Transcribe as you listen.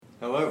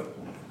Hello.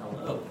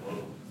 Hello.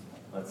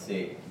 Let's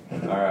see.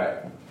 All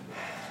right.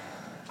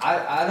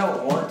 I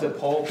don't want to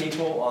poll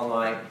people on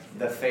like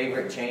the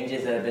favorite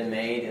changes that have been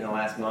made in the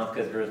last month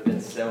because there's been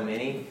so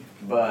many,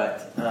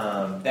 but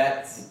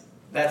that's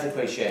a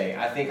cliche.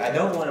 I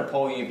don't want to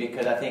poll you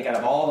because I think out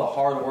of all the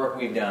hard work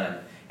we've done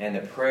and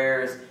the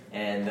prayers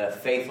and the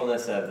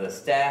faithfulness of the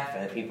staff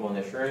and the people in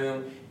this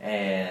room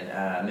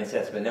and Miss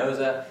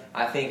Espinoza,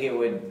 I think it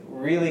would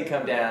really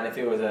come down if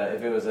it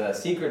was a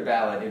secret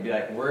ballot. It'd be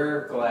like,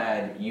 we're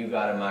glad you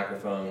got a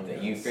microphone,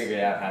 that you figured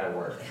out how to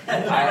work.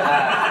 And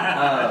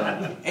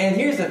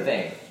here's the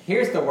thing.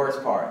 Here's the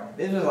worst part.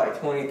 This was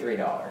like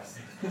 $23.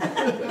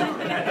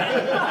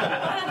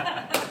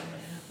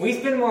 We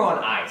spend more on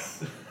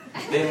ice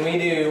than we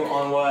do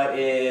on what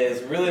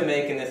is really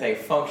making this a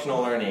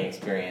functional learning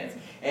experience.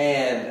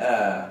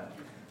 And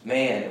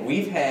man,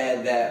 we've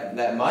had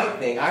that mic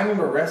thing. I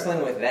remember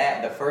wrestling with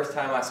that the first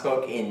time I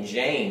spoke in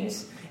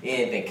James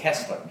in the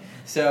Kessler.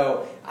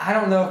 So I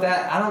don't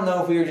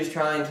know if we were just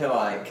trying to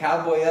like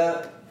cowboy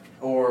up,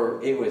 or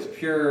it was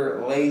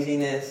pure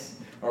laziness,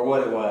 or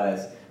what it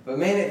was. But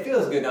man, it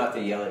feels good not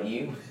to yell at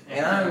you.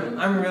 And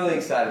I'm really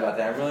excited about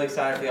that. I'm really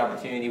excited for the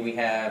opportunity we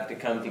have to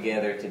come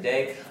together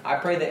today. I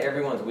pray that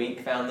everyone's week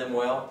found them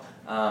well.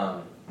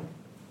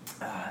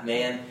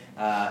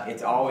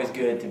 It's always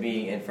good to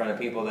be in front of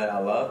people that I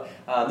love.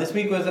 This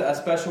week was a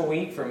special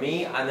week for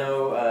me. I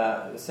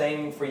know,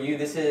 same for you.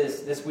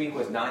 This week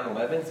was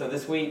 9/11. So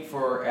this week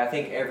for, I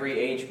think, every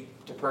age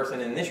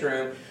person in this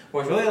room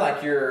was really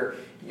like your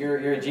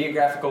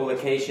geographical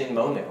location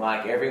moment.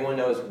 Like everyone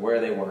knows where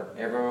they were.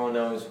 Everyone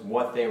knows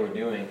what they were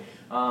doing.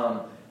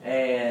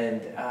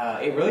 And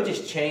it really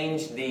just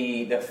changed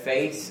the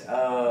face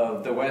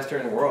of the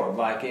Western world.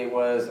 Like it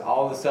was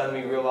all of a sudden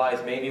we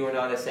realized maybe we're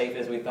not as safe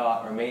as we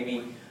thought, or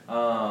maybe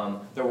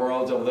the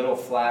world's a little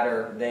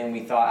flatter than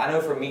we thought. I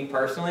know for me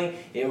personally,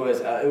 it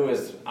was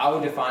I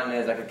would define it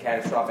as like a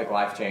catastrophic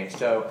life change.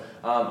 So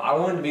I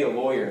wanted to be a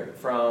lawyer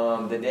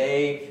from the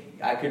day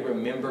I could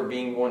remember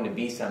wanting to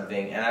be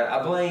something, and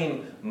I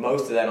blame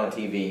most of that on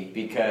TV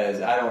because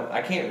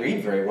I can't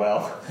read very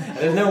well.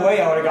 There's no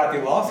way I would have got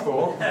through law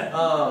school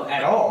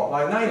at all.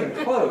 Like not even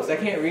close. I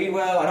can't read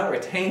well. I don't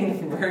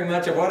retain very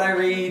much of what I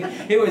read.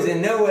 It was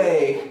in no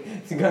way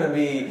going to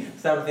be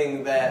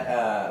something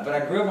that. But I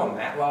grew up on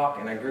Matlock,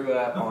 and I grew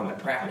up on the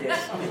practice,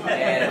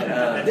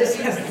 and this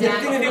has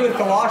nothing to do with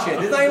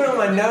Colossians. It's not even on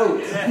my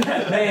notes.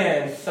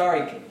 Man,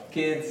 sorry,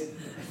 kids.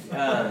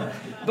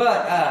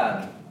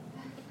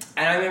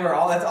 And I remember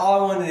that's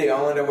all I wanted to do.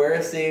 I wanted to wear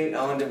a suit.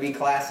 I wanted to be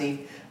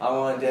classy. I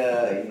wanted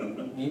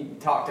to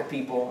talk to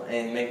people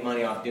and make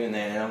money off doing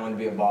that. And I wanted to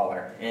be a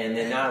baller. And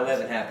then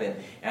 9/11 happened.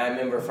 And I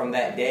remember from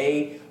that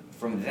day,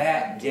 I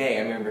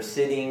remember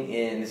sitting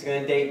in, this is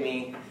going to date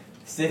me,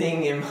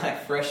 sitting in my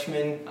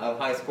freshman of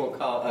high school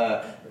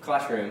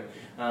classroom.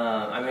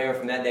 I remember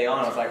from that day on,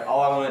 I was like,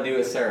 all I want to do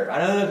is serve. I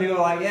know those people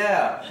are like,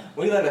 yeah,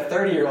 we let a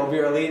 30-year-old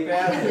be our lead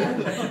pastor.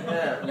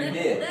 Yeah, we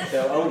did.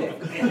 So own it.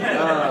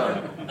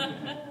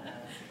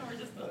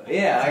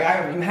 Yeah, like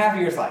I'm happy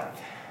you're just like,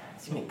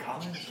 does he mean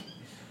college?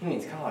 He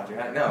means college,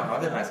 right? No, I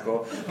was in high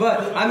school.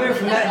 But I remember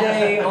from that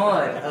day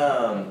on,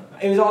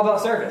 it was all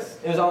about service.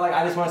 It was all like,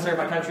 I just want to serve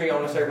my country, I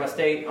want to serve my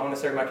state, I want to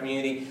serve my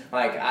community.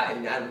 Like,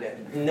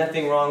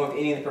 nothing wrong with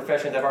any of the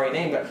professions I've already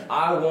named, but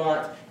I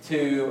want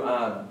to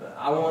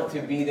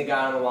be the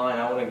guy on the line.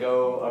 I want to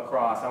go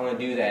across. I want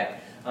to do that.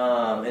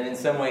 And in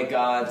some way,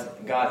 God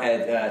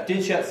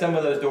did shut some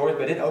of those doors,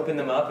 but it opened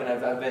them up, and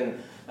I've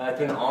been it's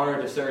been an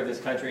honor to serve this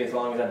country as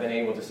long as I've been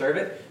able to serve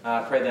it.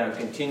 I pray that I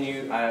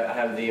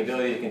have the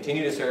ability to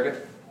continue to serve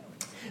it.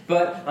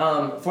 But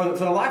for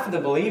the life of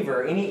the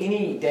believer,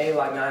 any day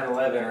like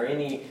 9/11 or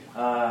any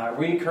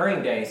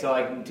recurring day, so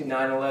like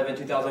 9/11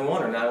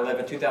 2001 or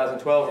 9/11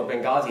 2012 or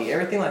Benghazi,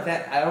 everything like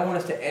that, I don't want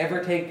us to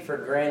ever take for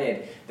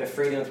granted the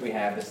freedoms we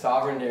have, the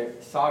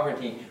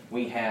sovereignty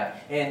we have.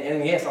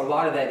 And yes, a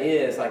lot of that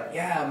is like,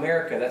 yeah,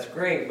 America, that's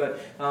great. But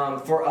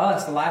for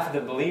us, the life of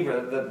the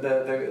believer,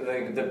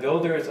 the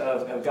builders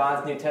of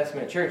God's New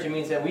Testament church, it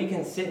means that we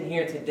can sit in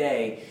here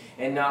today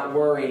and not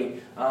worry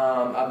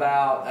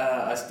about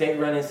a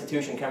state-run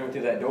institution coming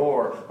through that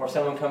door or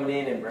someone coming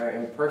in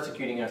and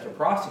persecuting us or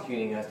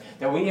prosecuting us,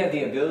 that we have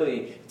the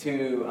ability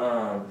to,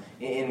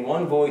 in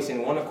one voice,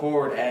 in one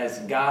accord, as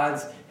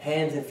God's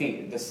hands and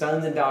feet, the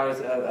sons and daughters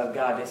of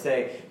God, to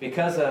say,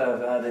 because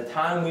of the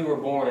time we were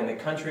born and the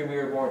country we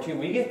were born to,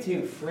 we get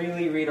to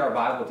freely read our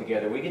Bible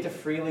together. We get to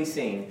freely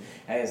sing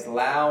as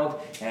loud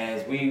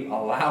as we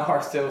allow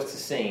ourselves to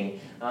sing,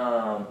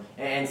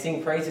 and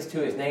sing praises to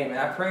His name. And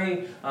I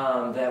pray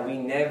that we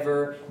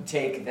never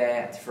take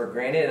that for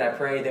granted. And I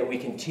pray that we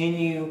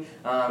continue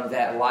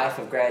that life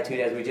of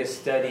gratitude as we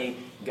just study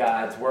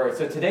God's Word.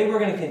 So today we're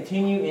going to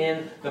continue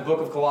in the book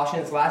of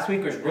Colossians. Last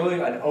week was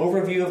really an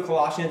overview of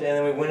Colossians, and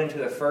then we went into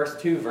the first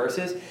two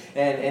verses.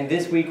 And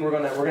this week we're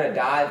going to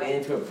dive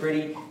into a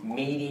pretty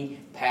meaty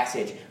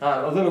passage.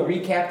 A little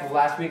recap of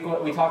last week.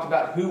 We talked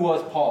about who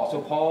was Paul. So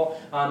Paul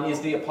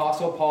is the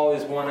apostle. Paul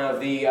is one of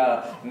the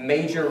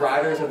major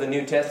writers of the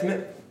New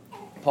Testament.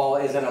 Paul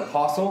is an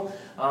apostle.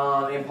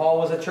 and Paul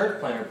was a church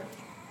planter.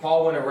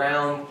 Paul went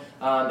around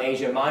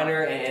Asia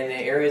Minor and the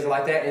areas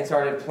like that and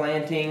started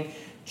planting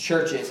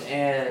churches.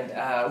 And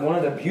one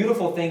of the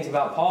beautiful things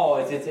about Paul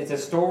is it's a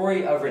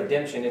story of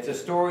redemption. It's a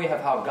story of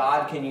how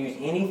God can use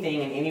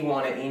anything and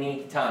anyone at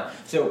any time.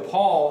 So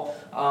Paul,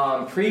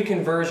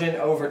 pre-conversion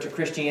over to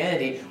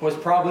Christianity, was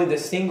probably the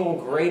single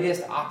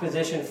greatest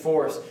opposition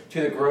force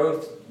to the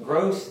growth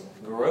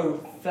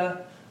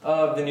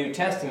of the New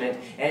Testament.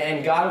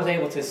 And God was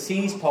able to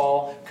seize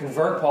Paul,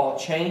 convert Paul,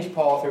 change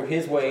Paul through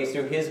his ways,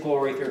 through his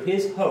glory, through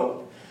his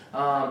hope.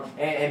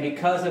 And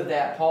because of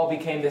that, Paul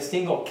became the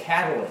single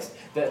catalyst,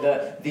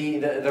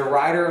 the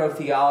writer of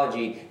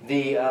theology,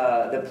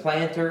 the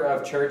planter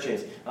of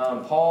churches.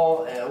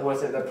 Paul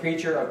was the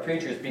preacher of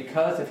preachers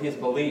because of his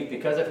belief,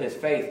 because of his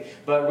faith,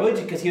 but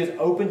really because he was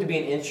open to be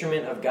an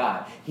instrument of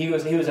God. He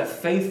was a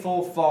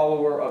faithful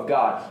follower of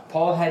God.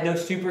 Paul had no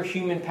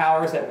superhuman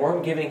powers that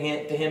weren't given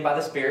to him by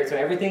the Spirit, so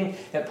everything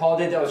that Paul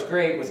did that was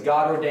great was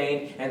God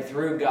ordained and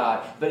through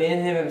God. But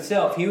in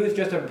himself, he was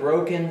just a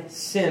broken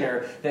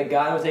sinner that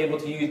God was able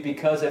to use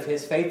because of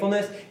his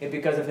faithfulness and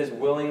because of his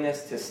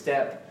willingness to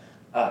step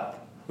up.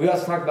 We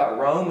also talked about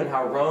Rome and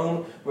how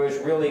Rome was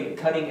really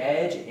cutting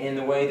edge in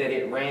the way that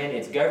it ran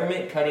its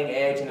government, cutting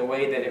edge in the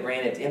way that it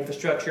ran its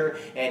infrastructure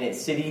and its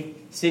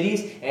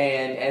cities.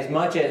 And as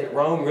much as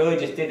Rome really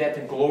just did that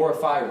to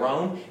glorify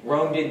Rome,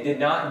 Rome did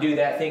not do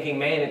that thinking,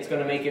 man, it's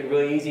going to make it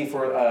really easy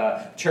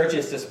for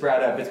churches to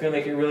sprout up. It's going to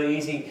make it really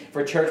easy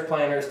for church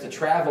planners to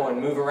travel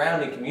and move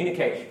around and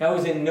communicate. That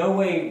was in no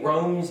way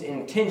Rome's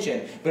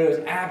intention, but it was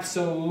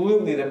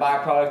absolutely the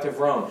byproduct of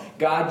Rome.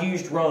 God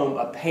used Rome,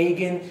 a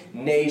pagan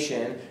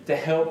nation, to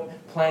help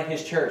plant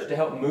his church, to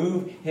help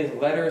move his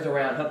letters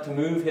around, help to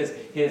move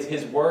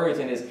his words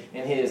and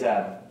his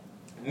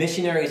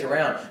missionaries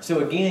around. So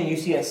again, you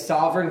see a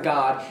sovereign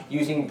God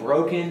using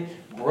broken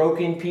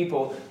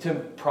people to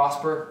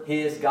prosper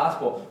his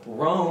gospel.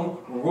 Rome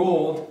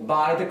ruled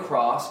by the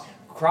cross.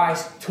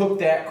 Christ took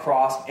that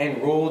cross and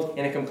ruled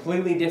in a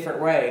completely different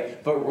way,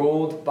 but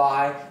ruled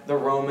by the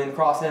Roman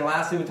cross. And then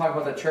lastly, we talk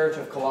about the church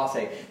of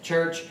Colossae.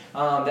 Church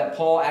that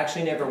Paul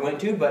actually never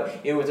went to, but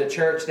it was a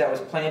church that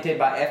was planted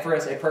by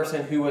Ephraim, a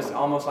person who was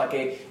almost like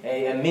a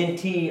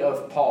mentee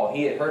of Paul.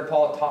 He had heard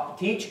Paul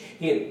teach.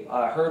 He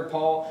had heard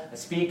Paul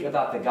speak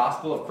about the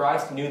gospel of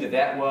Christ, knew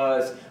that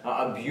was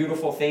a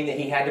beautiful thing that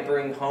he had to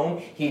bring home.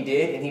 He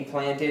did, and he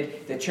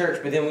planted the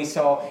church. But then we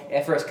saw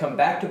Ephraim come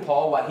back to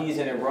Paul while he's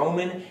in a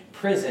Roman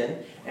prison,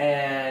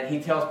 and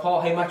he tells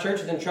Paul, hey, my church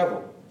is in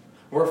trouble.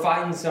 We're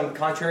fighting some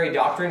contrary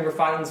doctrine. We're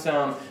fighting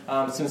some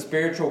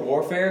spiritual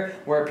warfare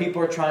where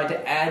people are trying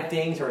to add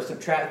things or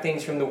subtract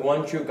things from the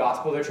one true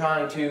gospel. They're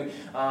trying to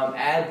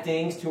add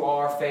things to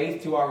our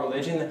faith, to our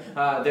religion.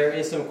 There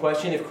is some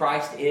question if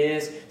Christ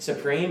is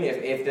supreme,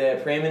 if the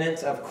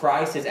preeminence of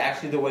Christ is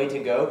actually the way to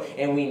go,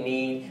 and we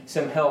need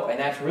some help. And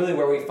that's really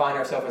where we find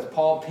ourselves. As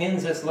Paul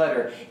pens this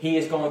letter, he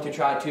is going to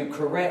try to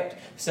correct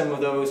some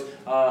of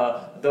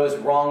those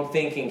wrong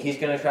thinking. He's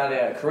going to try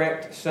to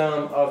correct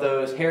some of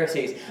those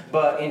heresies.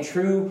 But in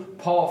true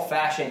Paul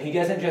fashion, he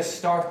doesn't just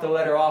start the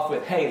letter off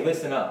with, hey,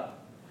 listen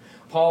up.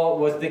 Paul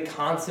was the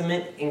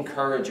consummate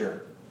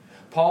encourager.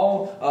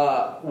 Paul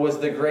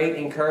was the great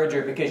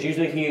encourager because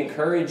usually he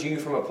encouraged you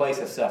from a place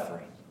of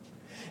suffering.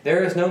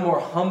 There is no more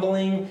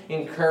humbling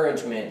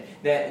encouragement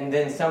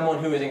than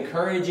someone who is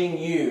encouraging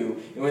you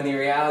when in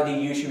reality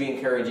you should be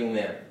encouraging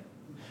them.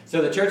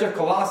 So the church of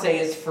Colossae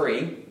is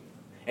free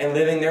and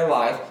living their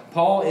life.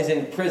 Paul is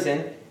in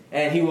prison,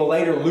 and he will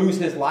later lose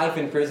his life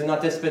in prison,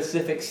 not this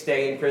specific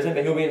stay in prison,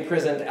 but he'll be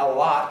imprisoned a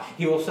lot.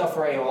 He will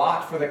suffer a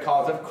lot for the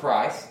cause of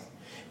Christ.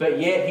 But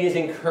yet he is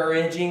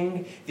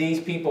encouraging these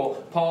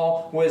people.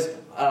 Paul was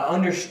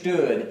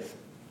understood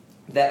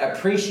that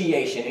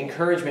appreciation,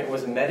 encouragement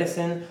was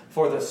medicine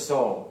for the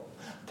soul.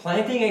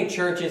 Planting a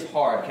church is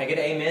hard. Can I get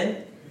an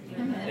amen?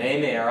 Amen.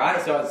 Amen. All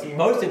right. So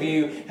most of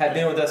you have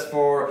been with us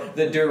for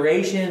the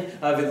duration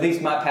of at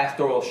least my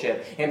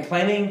pastoralship. And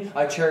planting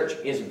a church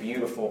is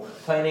beautiful.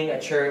 Planting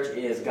a church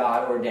is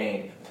God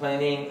ordained.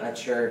 Planting a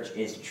church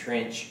is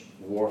trench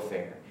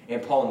warfare.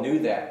 And Paul knew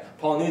that.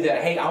 Paul knew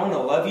that, hey, I want to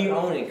love you,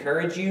 I want to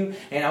encourage you,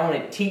 and I want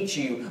to teach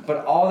you,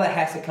 but all that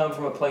has to come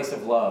from a place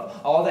of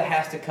love. All that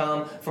has to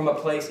come from a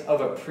place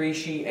of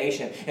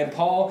appreciation. And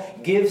Paul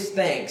gives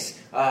thanks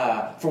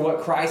for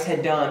what Christ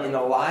had done in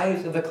the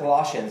lives of the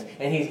Colossians,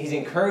 and he's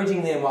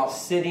encouraging them while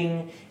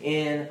sitting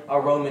in a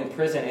Roman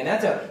prison. And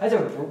that's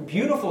a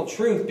beautiful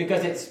truth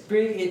because it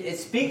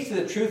speaks to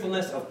the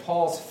truthfulness of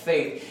Paul's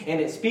faith,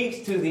 and it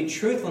speaks to the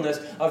truthfulness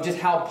of just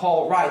how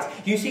Paul writes.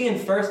 You see in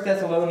 1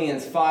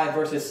 Thessalonians 5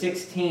 verses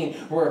 16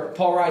 where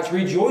Paul writes,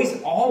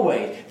 rejoice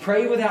always,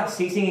 pray without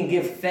ceasing, and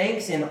give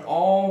thanks in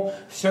all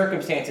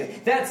circumstances.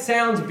 That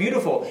sounds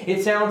beautiful.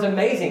 It sounds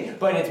amazing,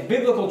 but it's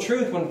biblical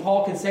truth when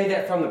Paul can say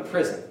that from the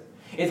prison.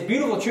 It's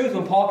beautiful truth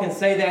when Paul can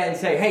say that and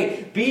say,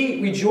 hey,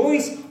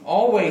 rejoice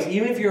always,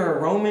 even if you're in a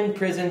Roman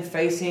prison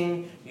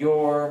facing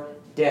your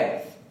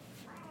death.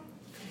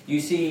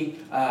 You see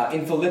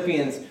in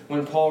Philippians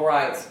when Paul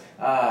writes,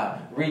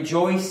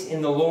 rejoice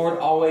in the Lord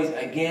always.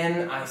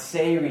 Again, I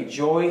say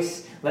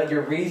rejoice. Let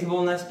your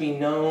reasonableness be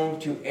known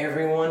to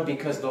everyone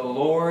because the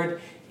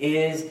Lord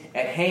is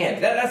at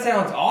hand. That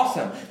sounds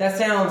awesome. That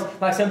sounds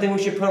like something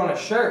we should put on a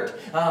shirt.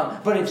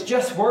 But it's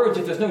just words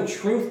if there's no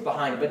truth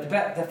behind it.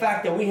 But the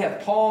fact that we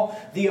have Paul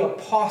the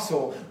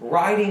Apostle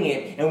writing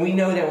it, and we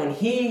know that when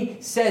he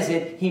says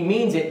it, he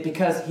means it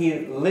because he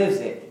lives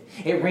it.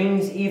 It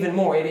rings even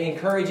more. It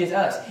encourages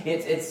us.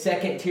 It's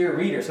second-tier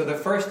reader. So the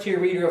first-tier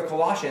reader of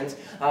Colossians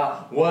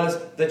was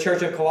the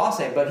church of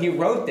Colossae. But he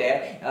wrote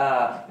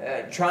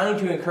that trying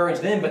to encourage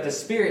them. But the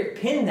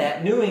Spirit penned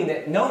that knowing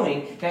that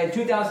in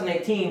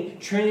 2018,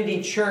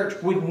 Trinity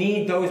Church would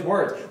need those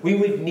words. We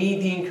would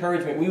need the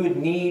encouragement. We would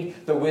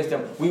need the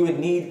wisdom. We would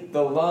need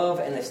the love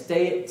and the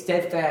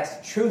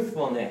steadfast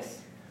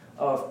truthfulness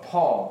of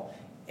Paul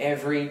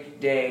every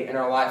day in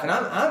our life. And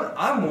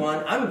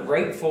I'm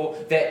grateful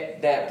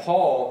that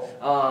Paul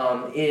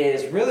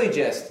is really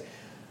just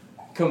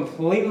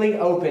completely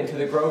open to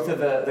the growth of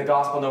the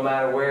gospel no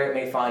matter where it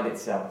may find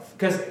itself.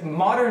 Because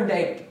modern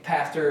day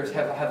pastors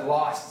have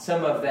lost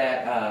some of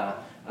that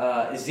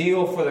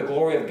zeal for the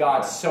glory of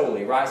God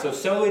solely, right? So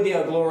soli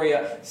Deo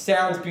Gloria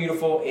sounds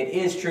beautiful. It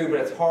is true, but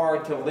it's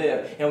hard to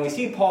live. And we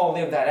see Paul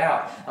live that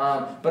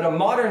out. But a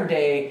modern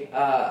day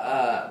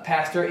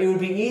pastor, it would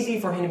be easy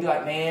for him to be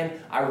like, man,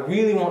 I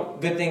really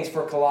want good things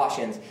for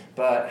Colossians,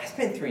 but I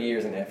spent 3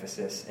 years in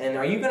Ephesus. And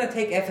are you going to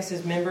take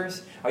Ephesus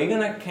members? Are you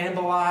going to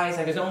cannibalize?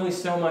 Like, there's only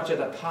so much of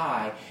the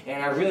pie.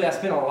 And I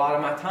spent a lot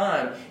of my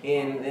time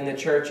in the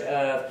church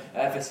of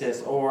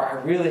Ephesus. Or I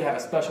really have a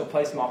special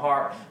place in my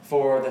heart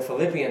for the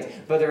Philippians.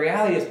 But the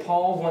reality is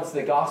Paul wants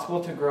the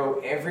gospel to grow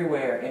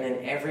everywhere and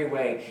in every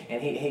way.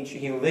 And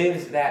he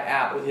lives that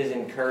out with his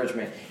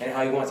encouragement. And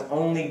how he wants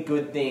only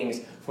good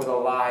things for the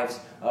lives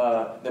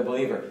of the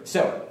believer.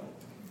 So,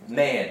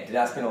 man, did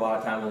I spend a lot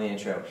of time on the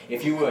intro.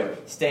 If you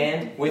would,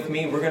 stand with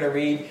me. We're going to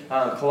read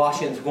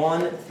Colossians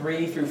 1,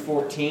 3 through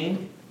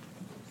 14.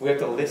 We have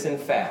to listen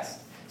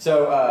fast.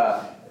 So,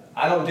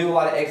 I don't do a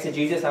lot of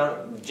exegesis. I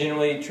don't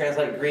generally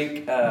translate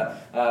Greek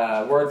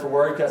word for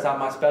word because it's not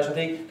my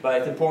specialty.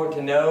 But it's important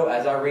to know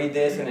as I read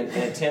this and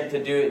attempt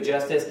to do it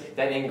justice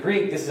that in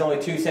Greek, this is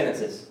only 2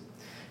 sentences.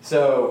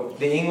 So,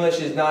 the English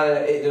is not,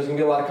 there's going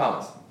to be a lot of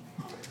commas.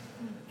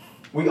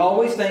 We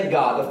always thank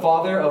God, the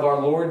Father of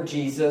our Lord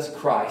Jesus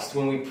Christ,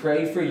 when we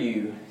pray for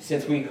you,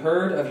 since we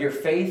heard of your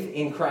faith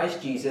in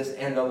Christ Jesus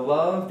and the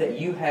love that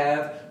you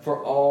have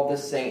for all the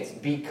saints,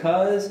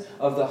 because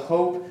of the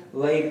hope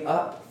laid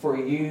up for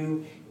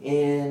you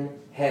in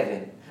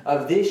heaven.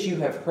 Of this you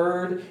have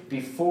heard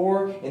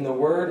before in the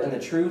word and the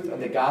truth of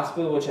the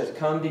gospel, which has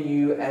come to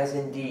you as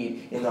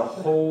indeed in the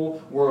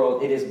whole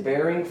world it is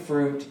bearing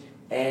fruit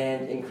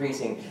and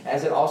increasing,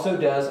 as it also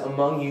does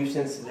among you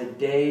since the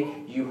day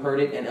you heard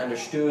it and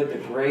understood the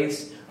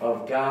grace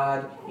of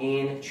God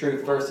in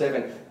truth. Verse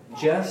 7,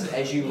 just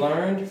as you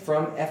learned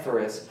from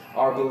Ephraim,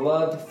 our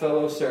beloved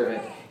fellow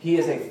servant, he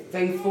is a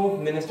faithful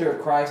minister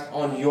of Christ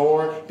on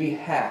your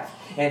behalf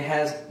and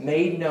has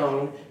made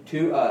known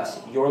to us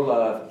your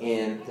love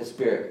in the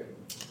Spirit.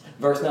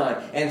 Verse 9,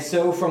 and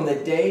so from the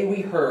day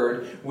we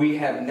heard, we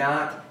have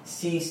not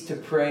ceased to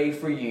pray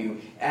for you,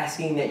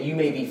 asking that you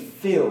may be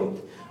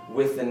filled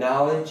with the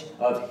knowledge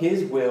of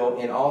His will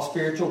in all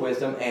spiritual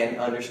wisdom and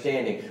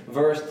understanding.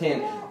 Verse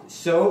 10,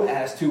 so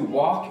as to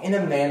walk in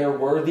a manner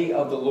worthy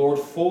of the Lord,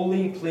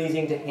 fully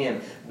pleasing to Him,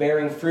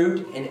 bearing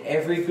fruit in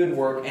every good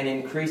work and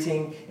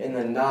increasing in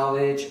the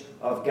knowledge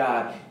of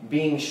God,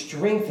 being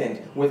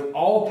strengthened with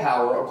all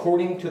power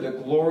according to the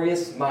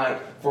glorious might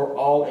for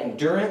all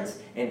endurance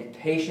and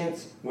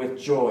patience with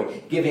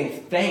joy, giving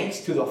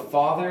thanks to the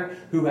Father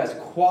who has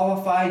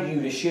qualified you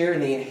to share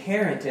in the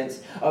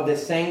inheritance of the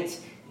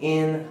saints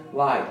in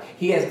light.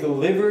 He has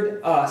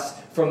delivered us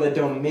from the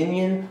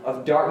dominion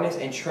of darkness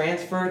and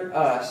transferred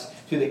us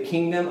to the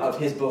kingdom of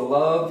His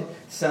beloved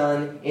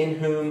Son, in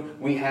whom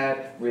we have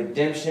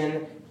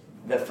redemption,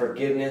 the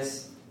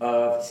forgiveness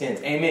of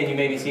sins. Amen. You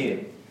may be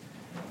seated.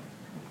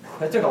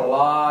 That took a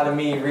lot of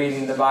me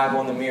reading the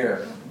Bible in the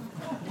mirror.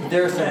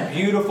 There's some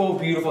beautiful,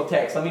 beautiful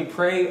text. Let me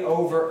pray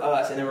over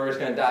us, and then we're just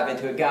going to dive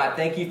into it. God,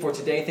 thank you for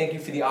today. Thank you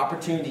for the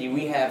opportunity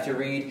we have to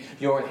read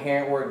your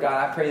inherent word.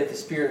 God, I pray that the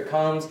Spirit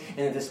comes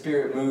and that the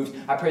Spirit moves.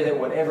 I pray that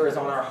whatever is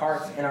on our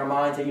hearts and our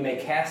minds, that you may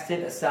cast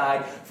it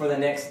aside for the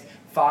next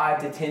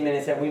 5 to 10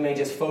 minutes, that we may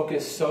just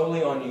focus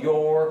solely on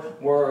your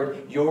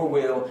word, your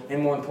will,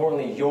 and more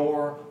importantly,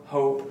 your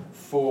hope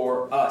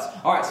for us.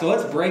 All right, so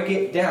let's break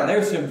it down.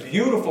 There's some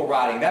beautiful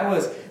writing. That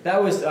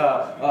was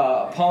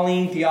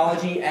Pauline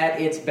theology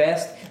at its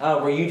best,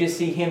 where you just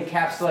see him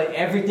encapsulate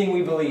everything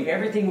we believe,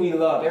 everything we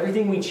love,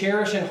 everything we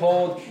cherish and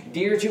hold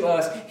dear to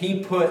us.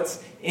 He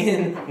puts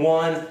in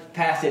one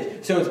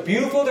passage. So it's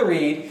beautiful to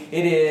read.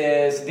 It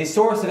is the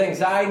source of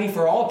anxiety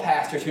for all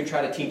pastors who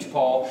try to teach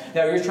Paul,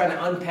 that we're trying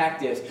to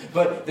unpack this.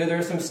 But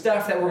there's some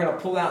stuff that we're going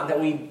to pull out that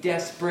we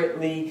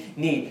desperately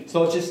need.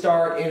 So let's just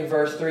start in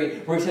verse 3,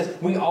 where he says,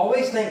 we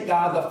always thank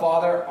God the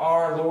Father,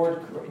 our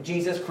Lord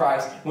Jesus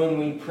Christ, when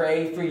we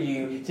pray for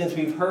you, since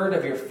we've heard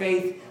of your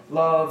faith,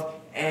 love,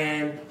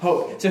 and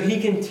hope. So he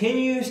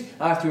continues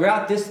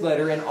throughout this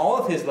letter and all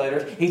of his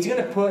letters, he's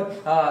going to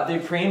put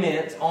the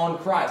preeminence on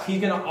Christ.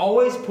 He's going to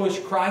always push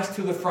Christ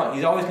to the front.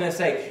 He's always going to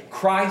say,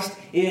 Christ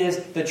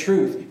is the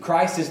truth.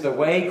 Christ is the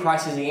way.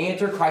 Christ is the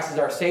answer. Christ is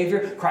our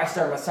Savior. Christ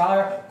is our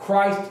Messiah.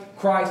 Christ.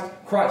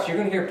 You're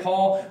going to hear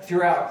Paul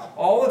throughout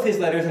all of his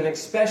letters, and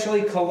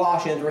especially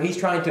Colossians, where he's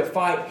trying to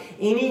fight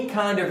any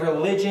kind of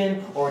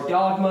religion or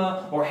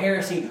dogma or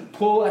heresy,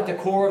 pull at the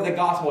core of the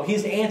gospel.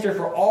 His answer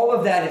for all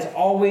of that is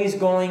always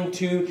going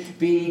to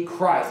be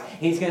Christ.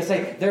 He's going to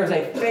say there's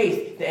a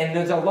faith and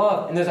there's a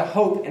love and there's a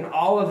hope, and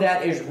all of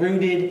that is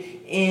rooted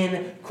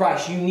in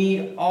Christ. You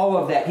need all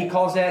of that. He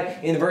calls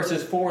that in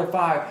verses 4 and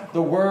 5,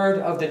 the word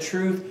of the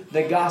truth,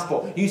 the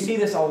gospel. You see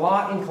this a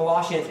lot in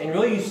Colossians, and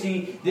really you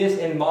see this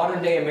in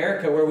modern day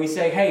America, where we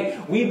say, hey,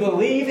 we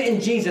believe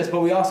in Jesus, but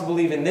we also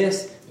believe in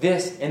this,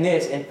 and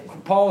this. And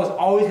Paul is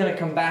always going to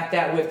combat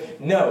that with,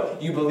 no,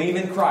 you believe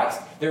in Christ.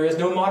 There is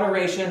no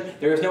moderation.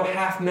 There is no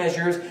half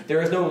measures.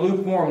 There is no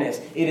lukewarmness.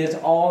 It is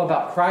all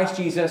about Christ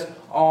Jesus,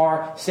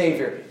 our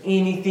Savior.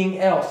 Anything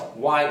else,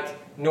 white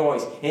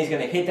noise. And he's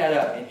going to hit that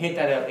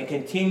up and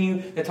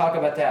continue to talk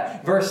about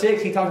that. Verse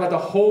 6, he talks about the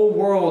whole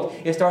world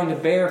is starting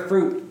to bear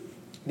fruit,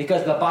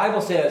 because the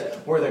Bible says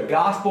where the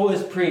gospel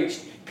is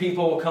preached,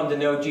 people will come to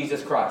know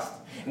Jesus Christ.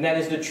 And that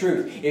is the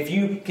truth. If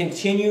you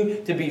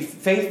continue to be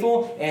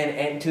faithful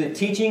and to the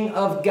teaching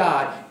of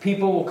God,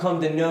 people will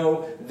come to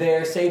know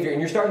their Savior.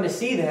 And you're starting to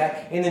see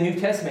that in the New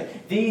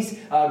Testament. These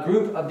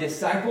group of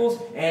disciples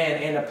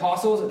and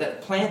apostles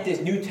that plant this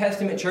New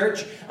Testament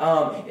church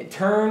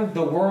turn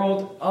the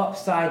world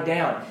upside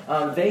down.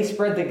 They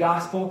spread the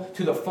gospel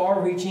to the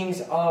far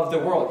reachings of the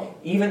world.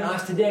 Even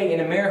us today in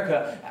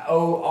America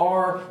owe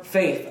our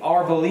faith,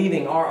 our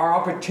believing, our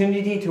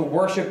opportunity to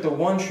worship the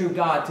one true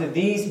God to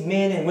these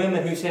men and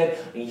women who said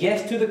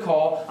yes to the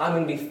call. I'm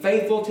going to be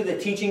faithful to the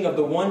teaching of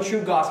the one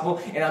true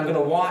gospel, and I'm going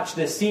to watch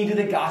the seed of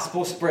the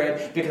gospel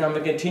spread, because I'm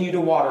going to continue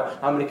to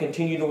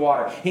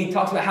water. He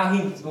talks about how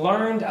he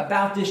learned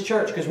about this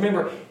church, because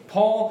remember,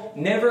 Paul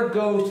never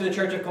goes to the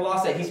church of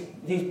Colossae.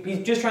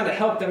 He's just trying to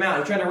help them out.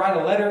 He's trying to write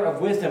a letter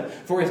of wisdom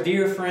for his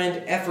dear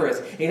friend Ephraim.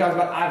 He talks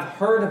about, I've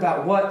heard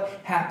about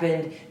what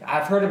happened.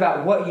 I've heard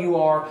about what you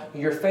are,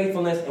 your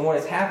faithfulness, and what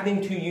is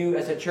happening to you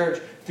as a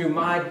church through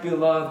my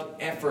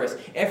beloved Ephraim.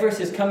 Ephraim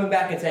is coming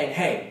back and saying,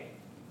 hey,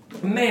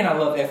 man, I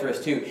love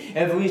Ephraim too.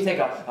 And if we just take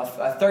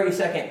a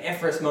 30-second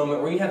Ephraim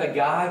moment where you have a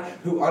guy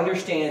who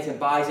understands and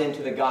buys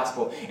into the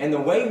gospel. And the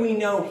way we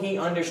know he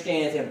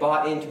understands and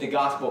bought into the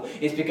gospel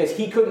is because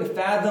he couldn't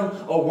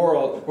fathom a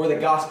world where the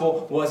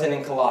gospel wasn't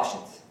in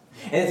Colossians.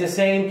 And it's the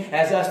same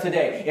as us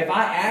today. If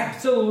I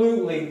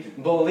absolutely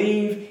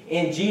believe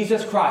in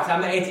Jesus Christ,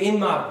 it's in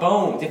my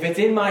bones, if it's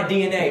in my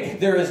DNA,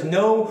 there is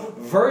no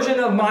version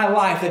of my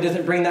life that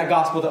doesn't bring that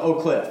gospel to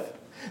Oak Cliff.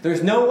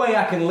 There's no way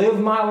I can live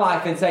my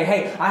life and say,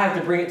 hey, I have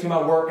to bring it to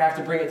my work, I have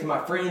to bring it to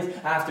my friends,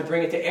 I have to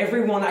bring it to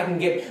everyone I can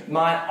get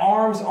my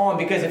arms on.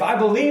 Because if I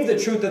believe the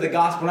truth of the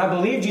gospel and I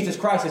believe Jesus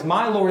Christ is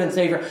my Lord and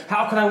Savior,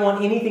 how can I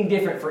want anything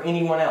different for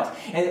anyone else?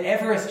 And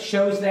Ephraim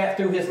shows that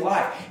through his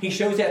life. He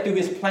shows that through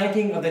his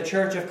planting of the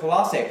church of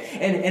Colossae.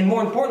 And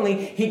more importantly,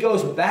 he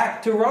goes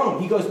back to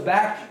Rome. He goes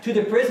back to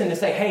the prison to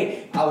say,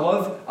 hey, I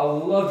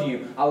love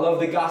you. I love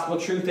the gospel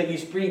truth that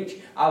you preach.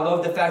 I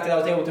love the fact that I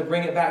was able to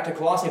bring it back to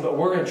Colossae, but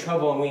we're in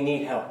trouble and we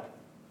need help.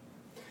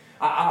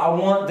 I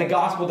want the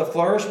gospel to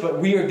flourish, but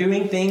we are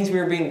doing things, we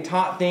are being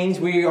taught things,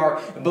 we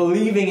are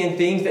believing in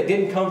things that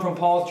didn't come from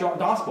Paul's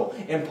gospel.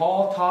 And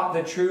Paul taught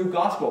the true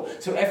gospel.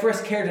 So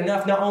Ephraim cared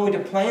enough not only to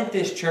plant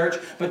this church,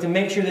 but to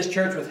make sure this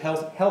church was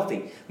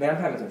healthy. Man,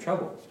 I'm having some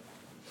trouble.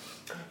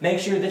 Make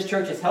sure this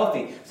church is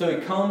healthy. So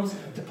he comes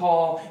to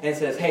Paul and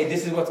says, hey,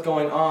 this is what's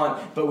going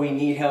on, but we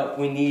need help.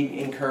 We need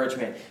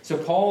encouragement. So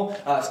Paul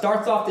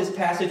starts off this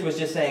passage with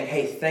just saying,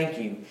 hey, thank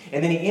you.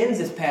 And then he ends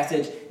this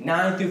passage,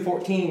 9 through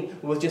 14,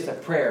 with just a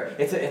prayer.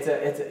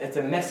 It's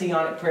a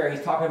messianic prayer.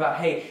 He's talking about,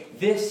 hey,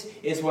 this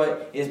is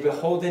what is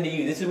beholden to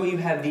you. This is what you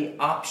have the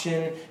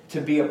option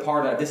to be a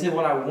part of. This is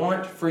what I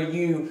want for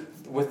you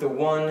with the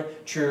one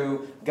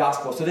true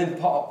gospel. So then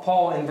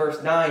Paul in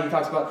verse 9, he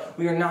talks about,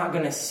 we are not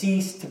going to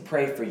cease to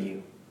pray for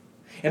you.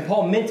 And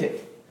Paul meant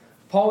it.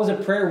 Paul was a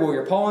prayer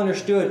warrior. Paul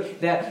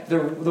understood that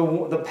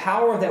the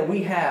power that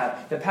we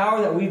have, the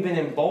power that we've been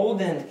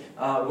emboldened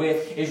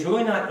with, is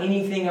really not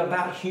anything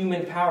about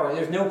human power.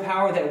 There's no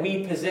power that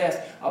we possess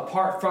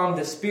apart from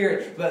the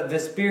Spirit, but the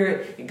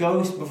Spirit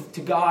goes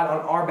to God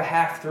on our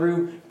behalf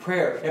through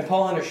prayer. And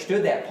Paul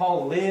understood that.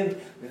 Paul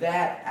lived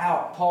that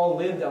out. Paul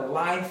lived a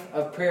life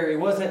of prayer. It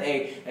wasn't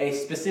a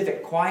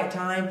specific quiet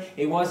time.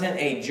 It wasn't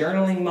a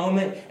journaling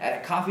moment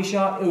at a coffee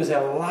shop. It was a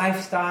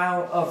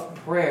lifestyle of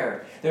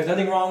prayer. There's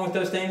nothing wrong with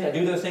those things. I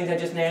do those things I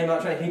just named. I'm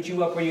not trying to hit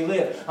you up where you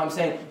live. I'm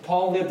saying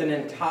Paul lived an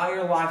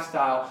entire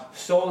lifestyle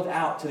sold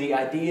out to the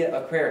idea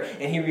of prayer.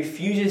 And he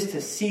refuses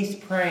to cease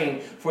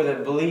praying for the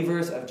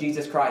believers of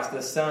Jesus Christ,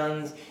 the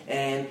sons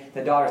and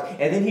the daughters.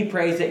 And then he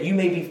prays that you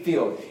may be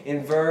filled.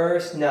 In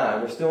verse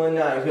 9, we're still in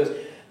 9, he goes,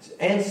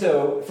 And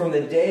so, from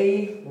the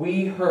day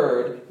we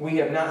heard, we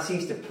have not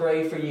ceased to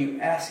pray for you,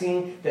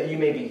 asking that you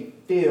may be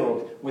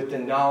filled with the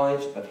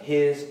knowledge of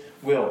His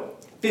will.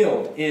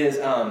 Filled is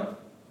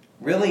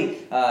really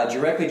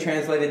directly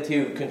translated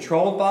to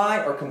controlled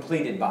by or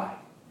completed by.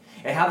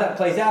 And how that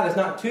plays out is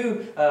not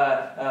too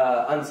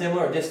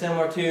unsimilar or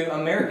dissimilar to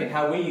American,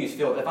 how we use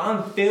filled. If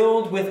I'm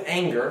filled with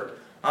anger,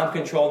 I'm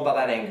controlled by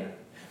that anger.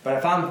 But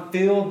if I'm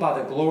filled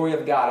by the glory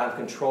of God, I'm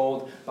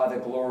controlled by the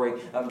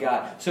glory of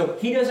God. So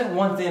He doesn't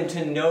want them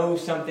to know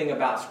something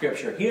about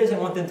Scripture. He doesn't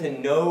want them to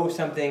know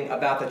something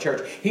about the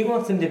church. He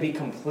wants them to be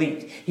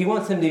complete. He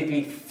wants them to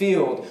be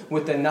filled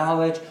with the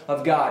knowledge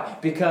of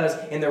God. Because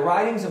in the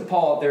writings of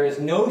Paul, there is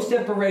no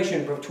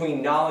separation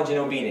between knowledge and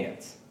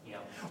obedience.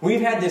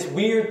 We've had this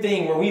weird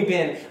thing where we've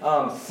been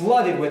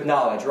flooded with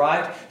knowledge,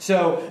 right?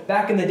 So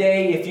back in the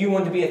day, if you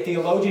wanted to be a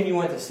theologian, you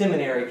went to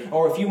seminary.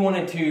 Or if you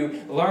wanted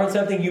to learn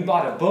something, you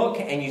bought a book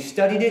and you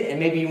studied it. And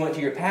maybe you went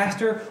to your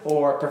pastor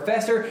or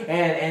professor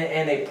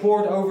and they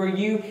poured over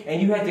you.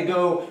 And you had to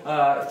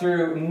go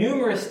through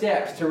numerous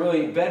steps to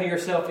really better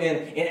yourself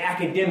in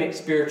academic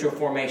spiritual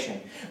formation.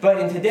 But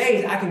in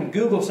today's, I can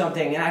Google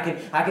something and I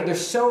can.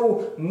 There's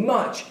so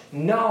much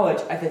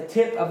knowledge at the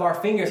tip of our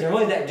fingers. And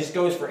really that just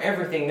goes for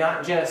everything,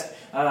 not just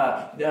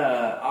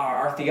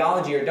our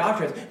theology or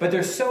doctrines, but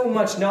there's so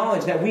much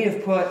knowledge that we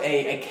have put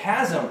a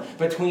chasm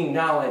between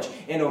knowledge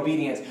and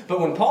obedience.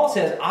 But when Paul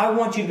says, I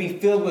want you to be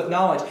filled with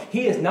knowledge,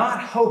 he is not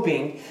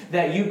hoping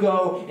that you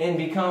go and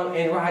become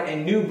and write a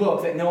new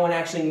book that no one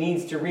actually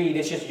needs to read.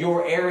 It's just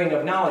your airing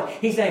of knowledge.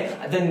 He's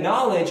saying the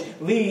knowledge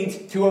leads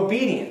to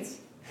obedience.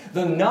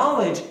 The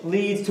knowledge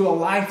leads to a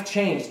life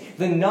change.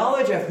 The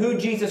knowledge of who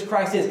Jesus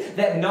Christ is.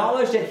 That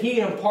knowledge that He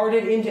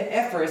imparted into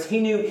Ephesus.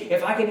 He knew,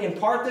 if I can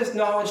impart this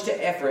knowledge to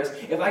Ephesus,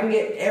 if I can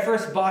get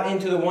Ephesus bought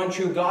into the one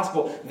true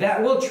gospel,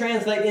 that will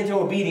translate into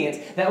obedience.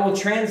 That will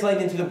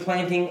translate into the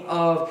planting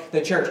of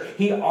the church.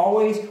 He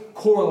always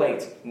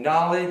correlates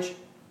knowledge,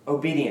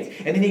 obedience.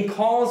 And then He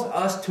calls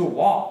us to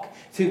walk,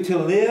 to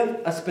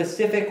live a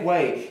specific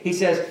way. He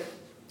says,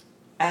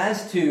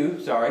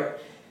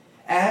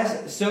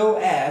 so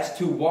as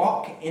to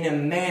walk in a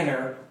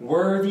manner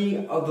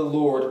worthy of the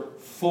Lord,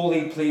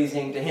 fully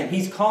pleasing to Him.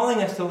 He's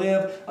calling us to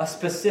live a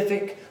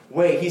specific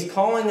way. He's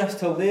calling us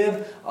to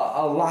live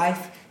a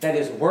life that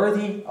is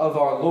worthy of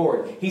our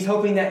Lord. He's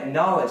hoping that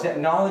knowledge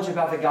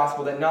about the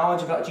gospel, that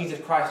knowledge about Jesus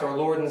Christ, our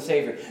Lord and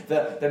Savior,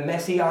 the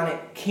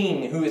Messianic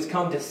King who has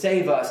come to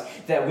save us,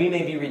 that we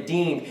may be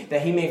redeemed,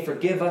 that He may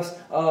forgive us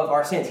of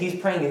our sins. He's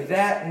praying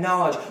that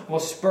knowledge will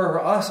spur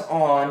us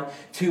on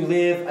to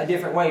live a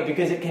different way,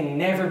 because it can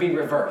never be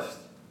reversed.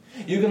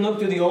 You can look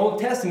through the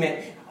Old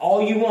Testament all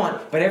you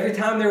want, but every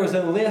time there was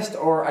a list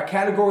or a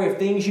category of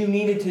things you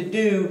needed to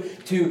do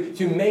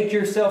to make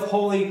yourself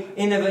holy,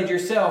 innovate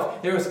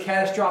yourself, there was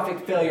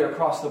catastrophic failure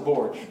across the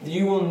board.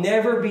 You will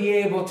never be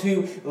able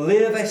to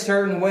live a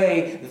certain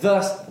way,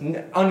 thus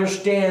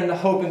understand the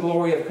hope and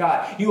glory of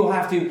God. You will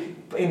have to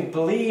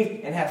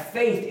believe and have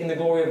faith in the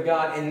glory of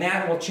God, and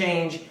that will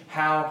change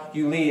how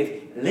you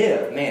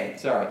live. Man,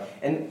 sorry.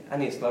 And I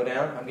need to slow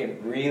down. I'm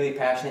getting really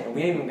passionate, and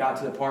we haven't even got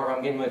to the point where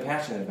I'm getting really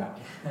passionate about.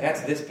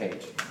 That's this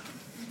page.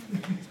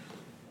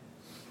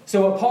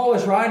 So what Paul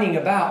is writing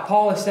about,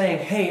 Paul is saying,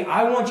 hey,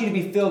 I want you to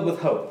be filled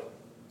with hope.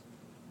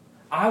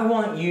 I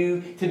want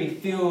you to be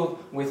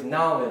filled with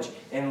knowledge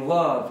and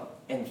love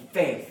and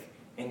faith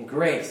and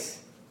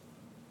grace.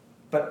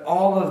 But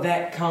all of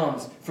that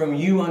comes from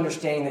you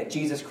understanding that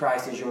Jesus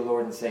Christ is your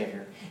Lord and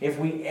Savior. If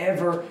we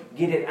ever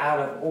get it out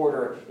of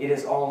order, it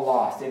is all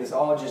lost. It is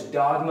all just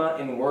dogma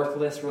and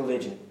worthless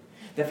religion.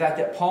 The fact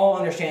that Paul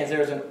understands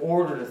there is an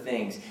order to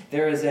things.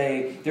 There is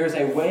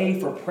a way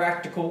for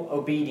practical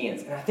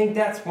obedience. And I think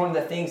that's one of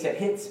the things that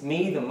hits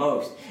me the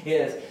most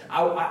is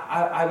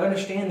I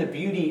understand the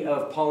beauty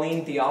of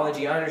Pauline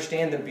theology. I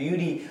understand the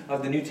beauty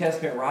of the New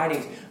Testament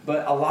writings.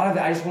 But a lot of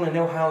it, I just want to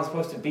know how I'm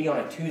supposed to be on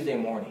a Tuesday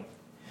morning.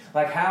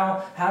 Like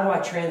how do I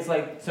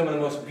translate some of the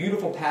most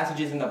beautiful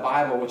passages in the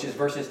Bible, which is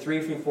verses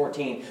 3 through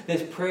 14,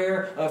 this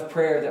prayer of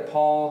prayer that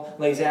Paul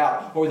lays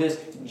out, or this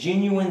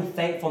genuine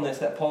thankfulness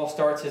that Paul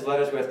starts his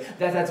letters with.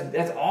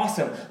 That's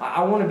awesome.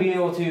 I want to be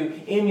able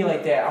to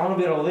emulate that. I want to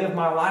be able to live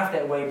my life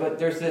that way, but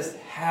there's this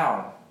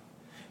how.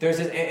 There's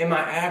this, am I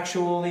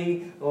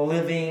actually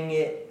living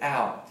it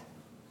out?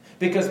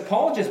 Because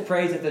Paul just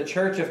prays that the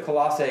church of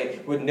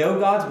Colossae would know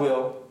God's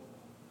will,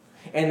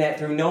 and that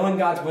through knowing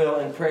God's will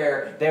and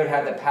prayer, they would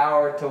have the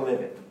power to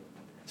live it.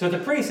 So it's a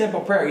pretty simple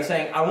prayer. He's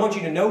saying, I want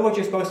you to know what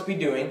you're supposed to be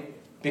doing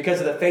because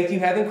of the faith you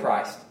have in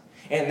Christ.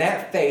 And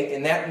that faith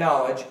and that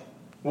knowledge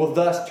will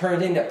thus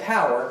turn into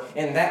power.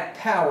 And that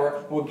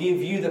power will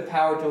give you the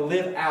power to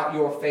live out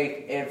your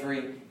faith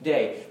every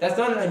day. That's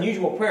not an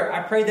unusual prayer.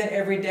 I pray that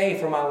every day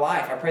for my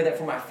life. I pray that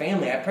for my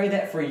family. I pray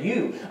that for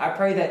you. I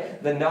pray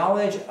that the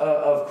knowledge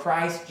of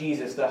Christ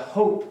Jesus, the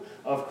hope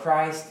of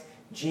Christ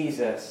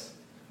Jesus,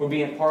 will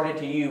be imparted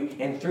to you,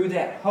 and through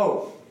that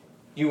hope,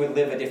 you would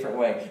live a different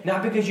way.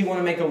 Not because you want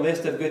to make a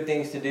list of good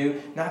things to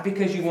do. Not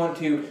because you want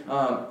to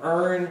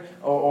earn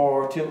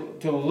or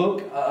to look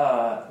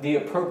the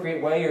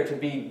appropriate way or to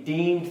be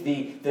deemed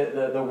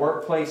the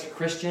workplace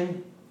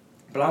Christian.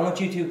 But I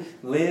want you to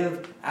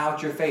live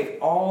out your faith.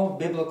 All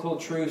biblical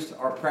truths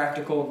are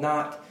practical,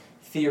 not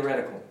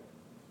theoretical.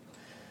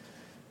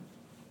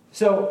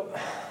 So,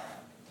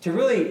 to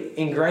really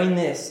ingrain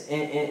this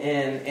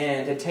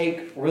and to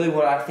take really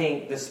what I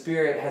think the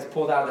Spirit has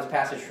pulled out of this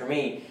passage for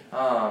me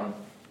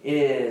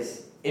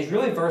is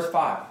really verse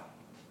 5.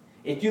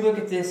 If you look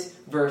at this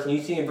verse and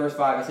you see in verse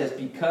 5, it says,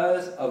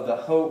 because of the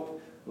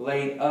hope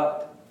laid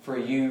up for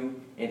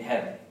you in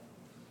heaven.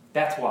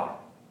 That's why.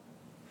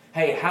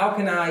 Hey, how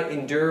can I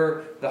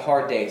endure the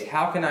hard days?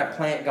 How can I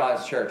plant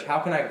God's church? How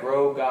can I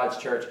grow God's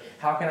church?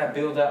 How can I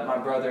build up my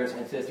brothers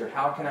and sisters?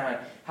 How can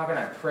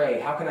I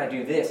pray? How can I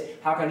do this?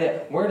 How can I do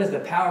that? Where does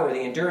the power, the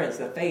endurance,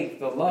 the faith,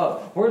 the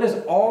love, where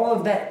does all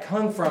of that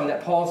come from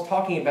that Paul's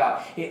talking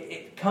about?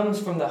 It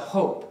comes from the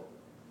hope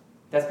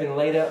that's been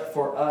laid up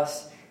for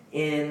us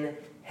in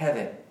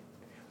heaven.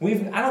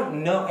 I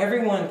don't know,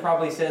 everyone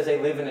probably says they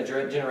live in a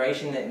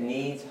generation that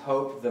needs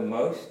hope the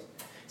most.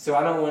 So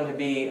I don't want to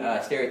be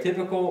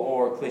stereotypical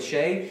or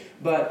cliche,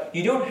 but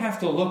you don't have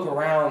to look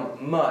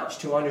around much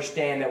to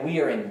understand that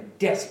we are in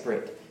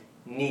desperate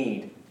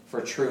need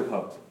for true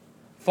hope.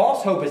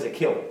 False hope is a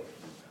killer.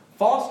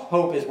 False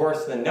hope is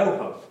worse than no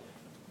hope.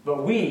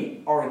 But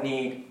we are in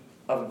need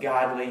of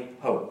godly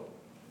hope.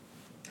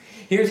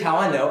 Here's how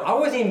I know. I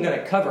wasn't even going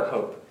to cover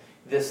hope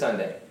this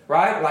Sunday.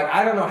 Right? Like,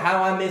 I don't know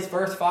how I missed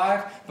verse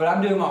 5, but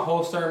I'm doing my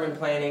whole sermon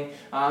planning.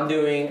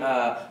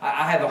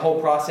 I have a whole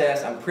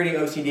process. I'm pretty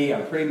OCD.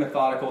 I'm pretty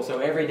methodical. So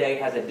every day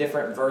has a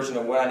different version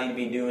of what I need to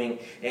be doing.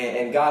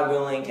 And God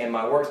willing, and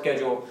my work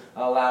schedule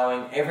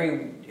allowing,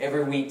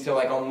 every week. So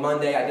like on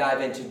Monday, I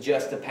dive into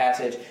just the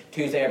passage.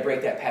 Tuesday, I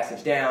break that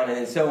passage down, and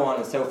then so on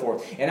and so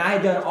forth. And I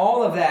had done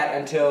all of that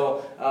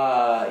until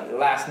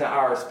last night,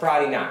 or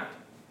Friday night.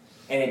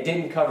 And it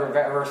didn't cover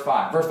verse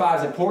 5. Verse 5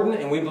 is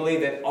important, and we believe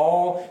that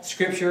all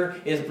Scripture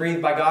is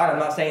breathed by God. I'm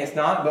not saying it's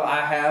not, but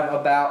I have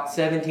about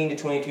 17 to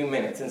 22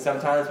 minutes, and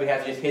sometimes we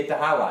have to just hit the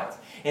highlights.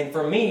 And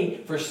for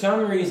me, for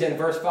some reason,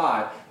 verse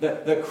 5,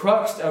 the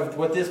crux of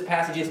what this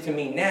passage is to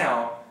me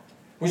now,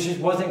 which just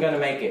wasn't going to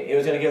make it. It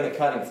was going to go on the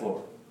cutting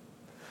floor.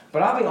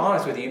 But I'll be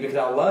honest with you, because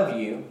I love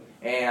you,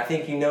 and I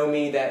think you know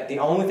me, that the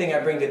only thing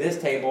I bring to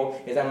this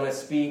table is I'm going to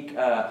speak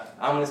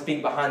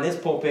behind this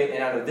pulpit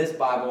and out of this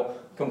Bible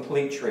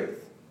complete truth.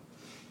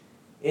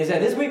 Is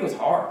that this week was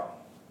hard.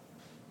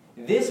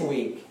 This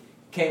week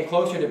came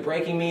closer to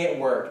breaking me at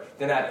work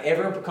than I've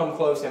ever come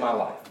close in my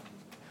life.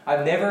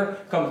 I've never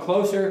come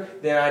closer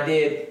than I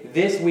did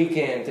this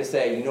weekend to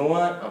say, you know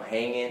what, I'm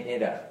hanging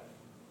it up.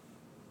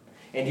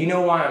 And do you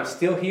know why I'm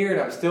still here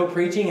and I'm still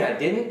preaching and I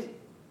didn't?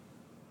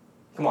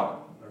 Come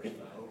on.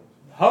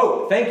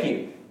 Hope, thank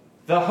you.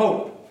 The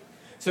hope.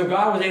 So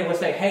God was able to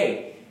say,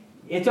 hey,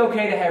 it's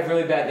okay to have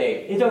really bad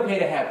days. It's okay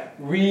to have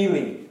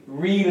really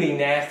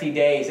nasty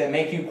days that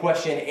make you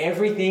question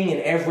everything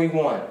and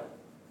everyone.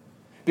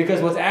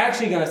 Because what's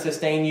actually going to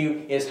sustain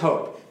you is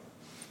hope.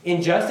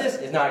 Injustice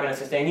is not going to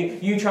sustain you.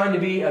 You trying to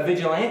be a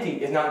vigilante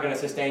is not going to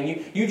sustain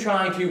you. You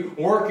trying to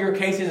work your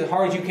cases as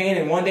hard as you can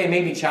and one day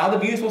maybe child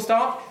abuse will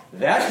stop,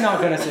 that's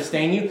not going to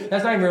sustain you.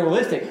 That's not even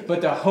realistic.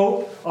 But the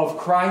hope of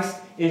Christ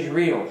is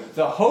real.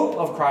 The hope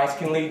of Christ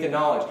can lead to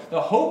knowledge.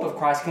 The hope of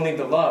Christ can lead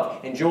to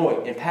love and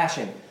joy and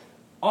passion.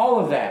 All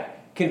of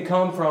that can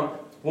come from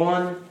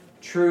one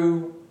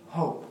true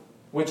hope,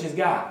 which is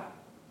God.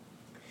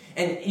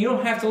 And you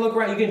don't have to look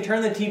around. You can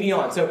turn the TV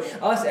on. So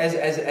us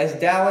as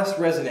Dallas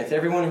residents,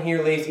 everyone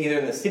here lives either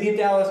in the city of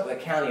Dallas or the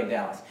county of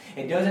Dallas.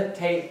 It doesn't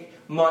take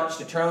much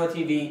to turn on the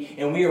TV,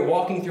 and we are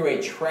walking through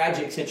a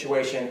tragic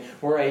situation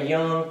where a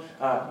young,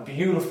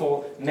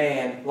 beautiful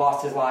man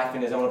lost his life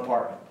in his own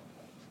apartment.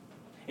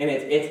 And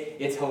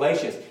it's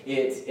hellacious.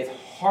 It's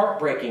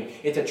heartbreaking.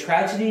 It's a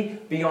tragedy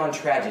beyond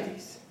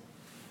tragedies.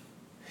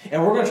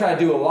 And we're going to try to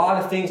do a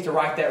lot of things to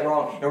right that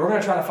wrong. And we're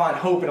going to try to find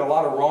hope in a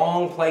lot of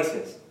wrong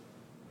places.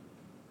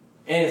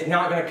 And it's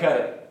not going to cut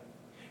it.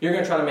 You're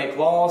going to try to make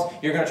laws.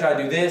 You're going to try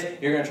to do this.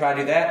 You're going to try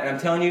to do that. And I'm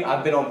telling you,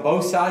 I've been on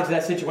both sides of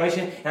that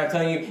situation. And I'm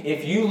telling you,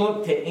 if you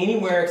look to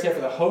anywhere except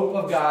for the hope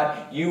of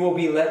God, you will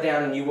be let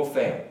down and you will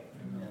fail.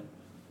 Amen.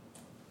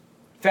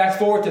 Fast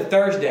forward to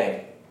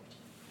Thursday.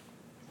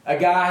 A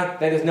guy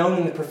that is known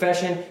in the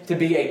profession to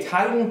be a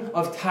titan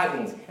of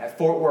titans at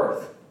Fort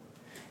Worth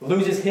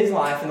loses his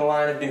life in the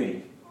line of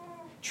duty,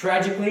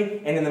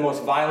 tragically and in the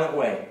most violent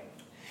way.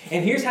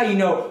 And here's how you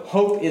know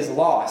hope is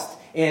lost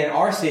in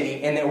our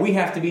city and that we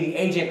have to be the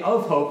agent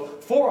of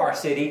hope for our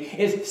city,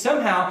 is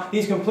somehow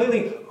these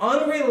completely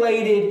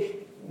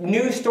unrelated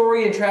news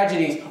story and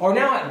tragedies are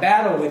now at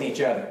battle with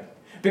each other.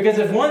 Because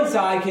if one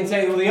side can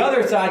say, well, the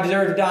other side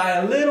deserves to die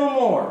a little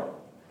more.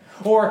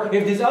 Or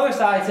if this other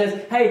side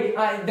says, hey,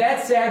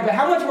 that's sad, but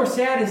how much more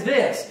sad is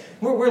this?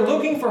 We're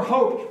looking for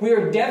hope. We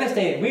are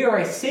devastated. We are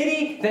a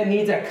city that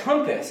needs a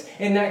compass.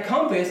 And that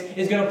compass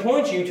is going to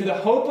point you to the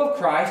hope of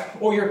Christ,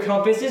 or your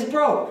compass is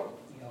broke.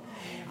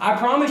 I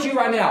promise you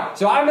right now.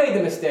 So I made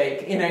the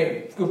mistake in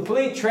a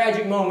complete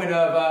tragic moment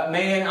of,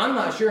 man, I'm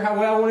not sure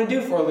what I want to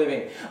do for a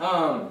living.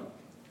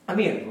 I'm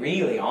being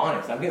really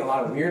honest. I'm getting a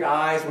lot of weird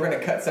eyes. We're going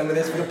to cut some of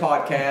this for the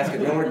podcast because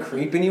we don't want to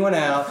creep anyone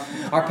out.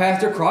 Our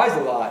pastor cries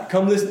a lot.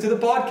 Come listen to the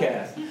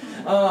podcast.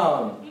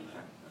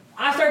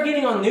 I start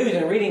getting on news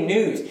and reading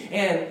news,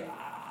 and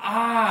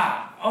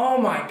oh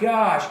my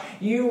gosh,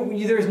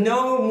 there's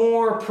no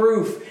more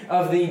proof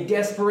of the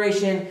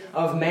desperation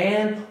of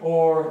man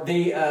or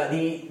the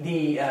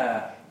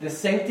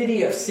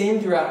sanctity of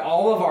sin throughout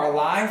all of our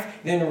life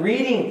than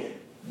reading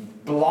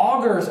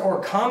bloggers or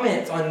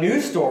comments on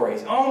news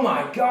stories. Oh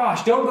my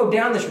gosh, don't go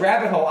down this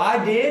rabbit hole.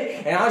 I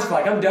did, and I was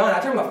like, I'm done. I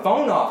turned my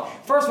phone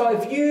off. First of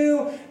all, if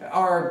you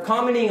are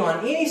commenting on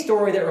any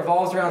story that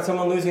revolves around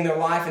someone losing their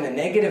life in a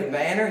negative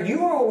manner,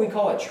 you are what we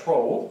call a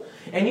troll,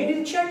 and you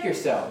need to check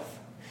yourself.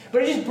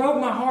 But it just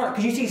broke my heart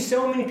because you see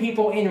so many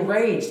people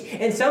enraged.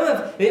 And some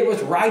of it was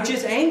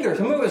righteous anger.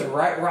 Some of it was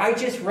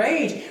righteous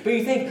rage. But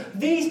you think,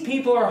 these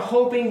people are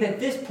hoping that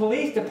this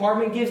police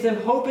department gives them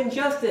hope and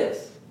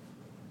justice.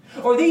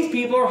 Or these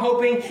people are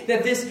hoping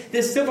that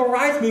this civil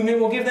rights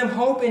movement will give them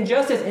hope and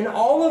justice. And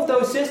all of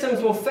those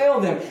systems will fail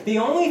them. The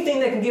only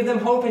thing that can give them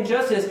hope and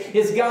justice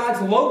is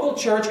God's local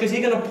church, because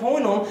He's going to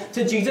point them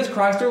to Jesus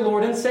Christ, their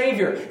Lord and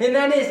Savior. And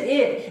that is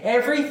it.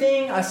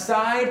 Everything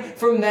aside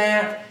from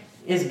that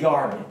is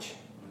garbage.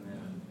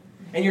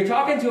 And you're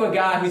talking to a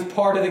guy who's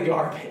part of the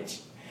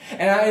garbage.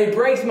 And it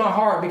breaks my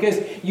heart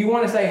because you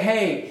want to say,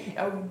 hey,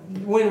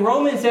 when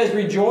Romans says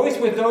rejoice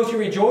with those who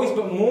rejoice,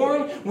 but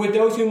mourn with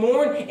those who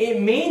mourn, it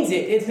means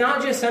it. It's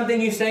not just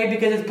something you say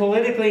because it's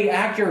politically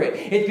accurate.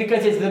 It's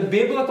because it's the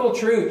biblical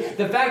truth.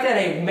 The fact that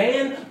a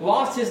man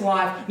lost his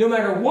life, no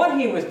matter what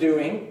he was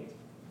doing,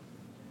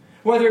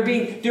 whether it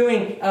be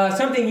doing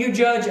something you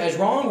judge as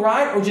wrong,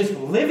 right, or just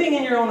living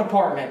in your own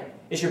apartment,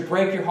 it should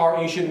break your heart,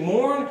 and you should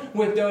mourn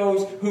with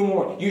those who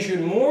mourn. You should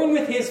mourn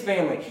with his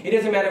family. It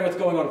doesn't matter what's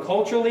going on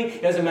culturally.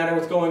 It doesn't matter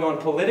what's going on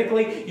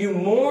politically. You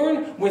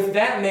mourn with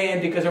that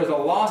man because there was a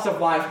loss of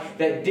life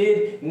that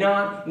did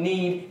not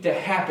need to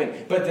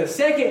happen. But the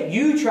second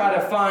you try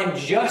to find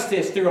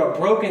justice through a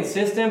broken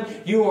system,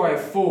 you are a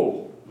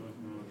fool.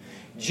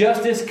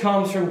 Justice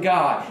comes from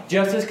God.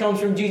 Justice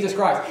comes from Jesus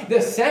Christ.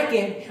 The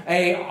second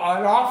an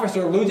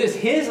officer loses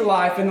his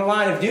life in the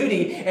line of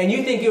duty, and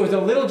you think it was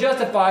a little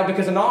justified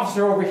because an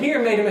officer over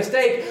here made a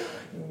mistake,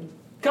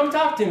 come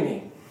talk to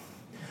me.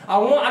 I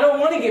don't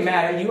want to get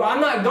mad at you. I'm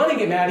not going to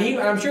get mad at you.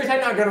 And I'm sure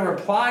I'm not going to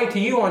reply to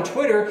you on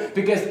Twitter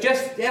because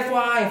just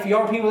FYI, if you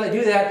are people that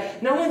do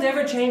that, no one's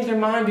ever changed their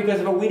mind because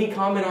of a witty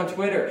comment on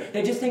Twitter.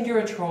 They just think you're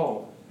a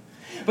troll.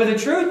 But the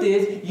truth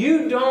is,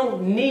 you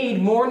don't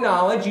need more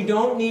knowledge. You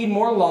don't need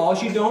more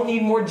laws. You don't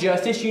need more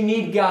justice. You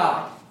need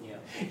God. Yeah.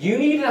 You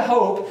need the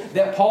hope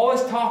that Paul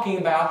is talking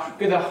about,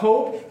 the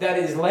hope that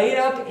is laid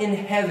up in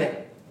heaven.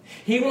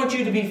 He wants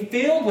you to be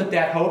filled with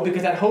that hope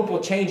because that hope will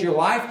change your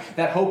life.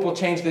 That hope will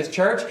change this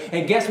church.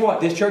 And guess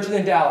what? This church is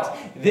in Dallas.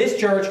 This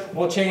church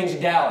will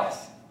change Dallas.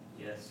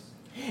 Yes.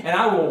 And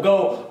I will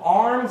go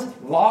arms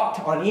locked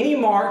on any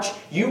march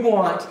you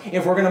want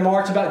if we're going to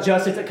march about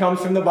justice that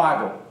comes from the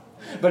Bible.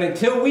 But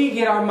until we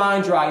get our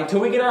minds right, until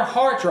we get our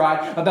hearts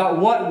right about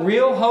what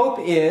real hope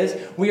is,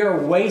 we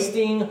are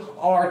wasting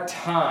our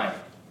time.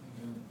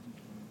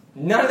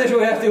 None of this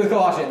really has to do with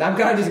Colossians. I'm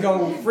kind of just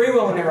going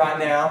freewheeling it right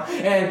now.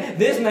 And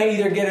this may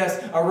either get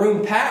us a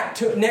room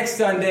packed next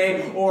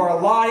Sunday or a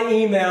lot of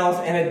emails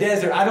and a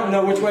desert. I don't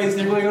know which way this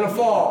is really going to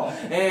fall.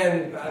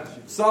 And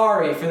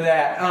sorry for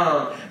that.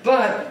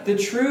 But the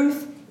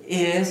truth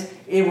is,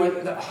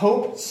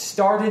 hope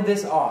started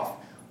this off.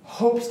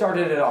 Hope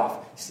started it off.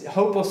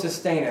 Hope will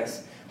sustain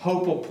us.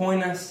 Hope will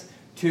point us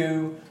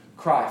to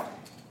Christ.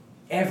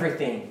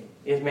 Everything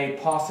is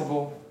made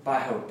possible by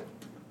hope.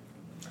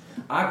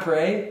 I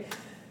pray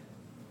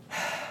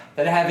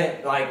that I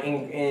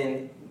haven't,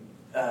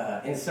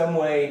 in some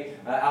way,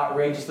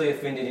 outrageously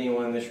offended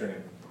anyone in this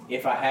room.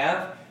 If I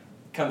have,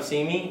 come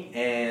see me,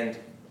 and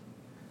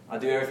I'll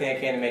do everything I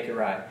can to make it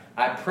right.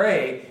 I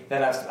pray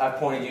that I've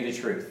pointed you to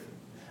truth.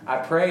 I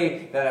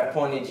pray that I've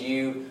pointed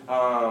you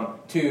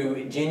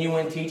to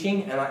genuine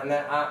teaching, and I'm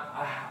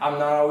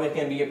not always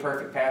going to be a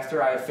perfect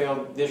pastor. I have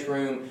failed this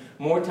room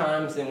more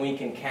times than we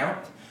can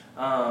count,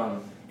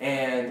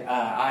 and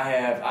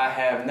I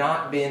have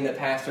not been the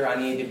pastor I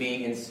need to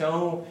be in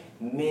so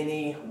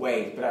many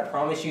ways. But I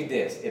promise you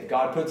this: if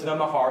God puts it on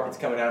my heart, it's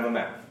coming out of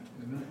my mouth.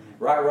 Mm-hmm.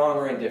 Right, wrong,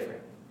 or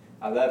indifferent.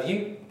 I love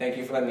you. Thank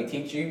you for letting me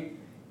teach you.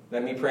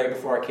 Let me pray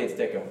before our kids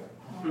take over.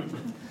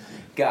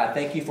 God,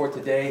 thank you for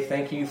today.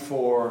 Thank you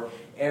for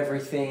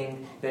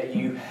everything that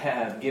you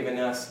have given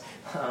us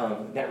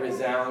that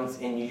resounds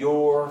in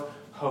your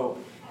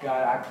hope.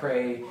 God, I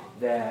pray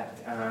that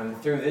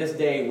through this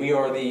day we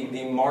are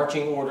the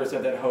marching orders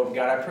of that hope.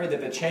 God, I pray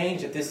that the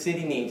change that this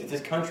city needs, that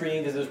this country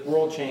needs, that this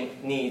world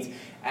needs,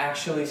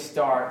 actually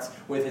starts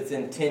with its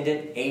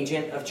intended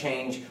agent of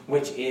change,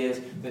 which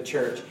is the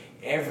church.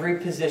 Every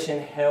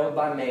position held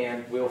by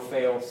man will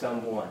fail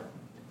someone.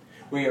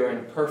 We are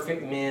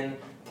imperfect men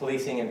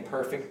policing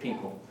imperfect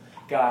people.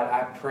 God,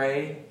 I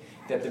pray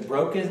that the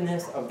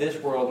brokenness of this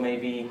world may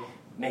be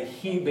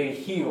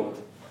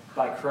healed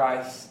by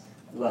Christ's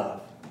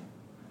love.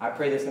 I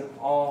pray this in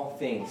all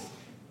things,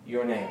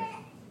 your name.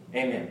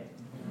 Amen.